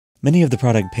Many of the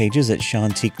product pages at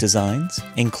Shantique Designs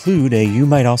include a You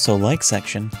Might Also Like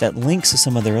section that links to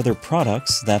some of their other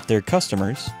products that their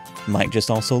customers might just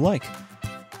also like.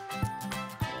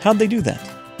 How'd they do that?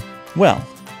 Well,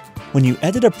 when you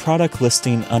edit a product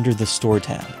listing under the Store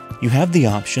tab, you have the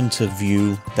option to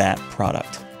view that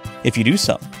product. If you do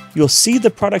so, you'll see the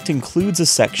product includes a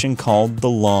section called the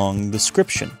long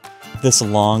description. This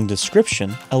long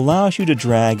description allows you to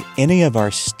drag any of our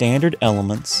standard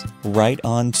elements right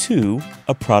onto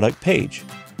a product page.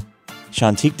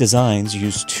 Shantique Designs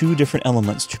use two different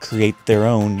elements to create their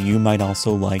own You Might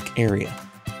Also Like area.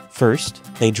 First,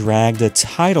 they dragged a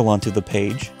title onto the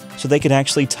page so they could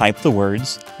actually type the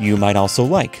words You Might Also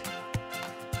Like.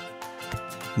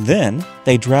 Then,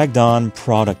 they dragged on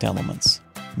product elements.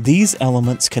 These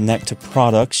elements connect to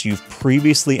products you've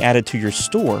previously added to your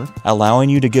store, allowing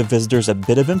you to give visitors a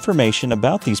bit of information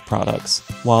about these products,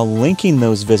 while linking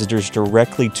those visitors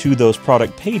directly to those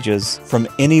product pages from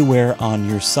anywhere on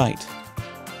your site.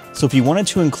 So if you wanted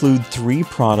to include 3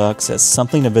 products as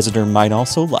something a visitor might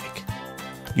also like,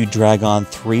 you drag on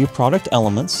 3 product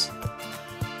elements,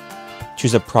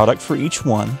 choose a product for each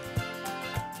one,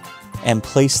 and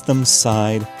place them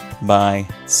side by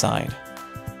side.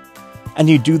 And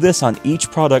you do this on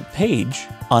each product page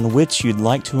on which you'd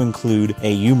like to include a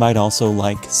You Might Also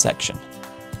Like section.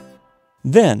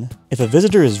 Then, if a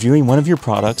visitor is viewing one of your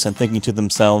products and thinking to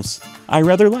themselves, I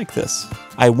rather like this.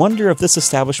 I wonder if this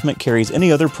establishment carries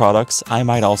any other products I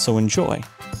might also enjoy.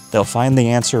 They'll find the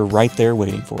answer right there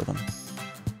waiting for them.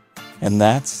 And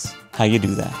that's how you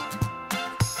do that.